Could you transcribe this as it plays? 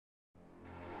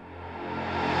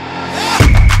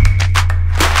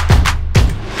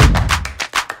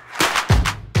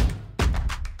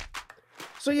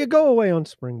So you go away on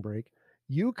spring break,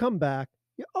 you come back,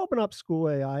 you open up School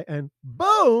AI, and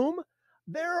boom,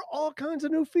 there are all kinds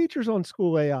of new features on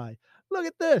School AI. Look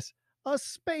at this, a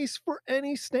space for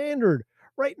any standard.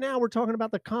 Right now, we're talking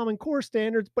about the Common Core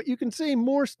standards, but you can see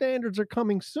more standards are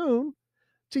coming soon.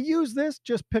 To use this,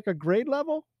 just pick a grade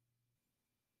level.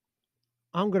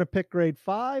 I'm going to pick grade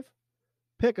 5,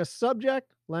 pick a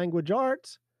subject, language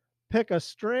arts, pick a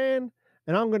strand,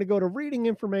 and I'm going to go to reading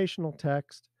informational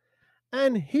text.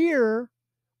 And here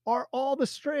are all the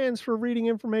strands for reading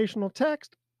informational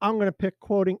text. I'm going to pick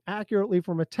quoting accurately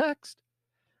from a text.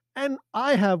 And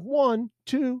I have 4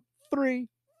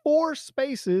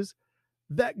 spaces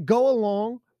that go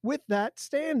along with that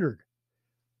standard.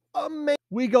 Amazing.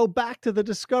 We go back to the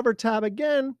Discover tab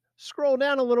again, scroll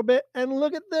down a little bit, and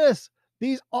look at this.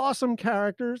 These awesome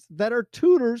characters that are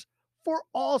tutors for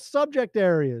all subject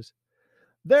areas.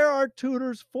 There are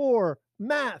tutors for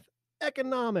math,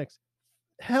 economics,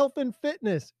 health and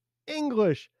fitness,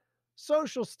 English,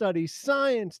 social studies,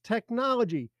 science,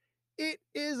 technology. It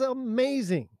is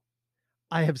amazing.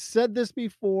 I have said this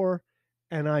before,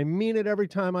 and I mean it every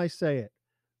time I say it.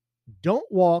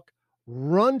 Don't walk,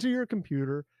 run to your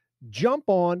computer, jump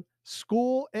on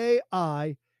School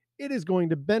AI. It is going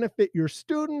to benefit your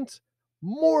students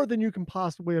more than you can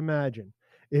possibly imagine.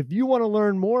 If you want to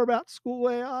learn more about School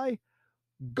AI,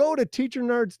 go to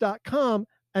teachernerds.com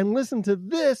and listen to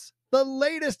this, the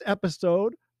latest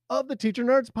episode of the Teacher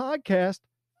Nerds podcast,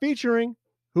 featuring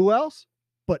who else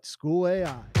but School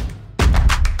AI.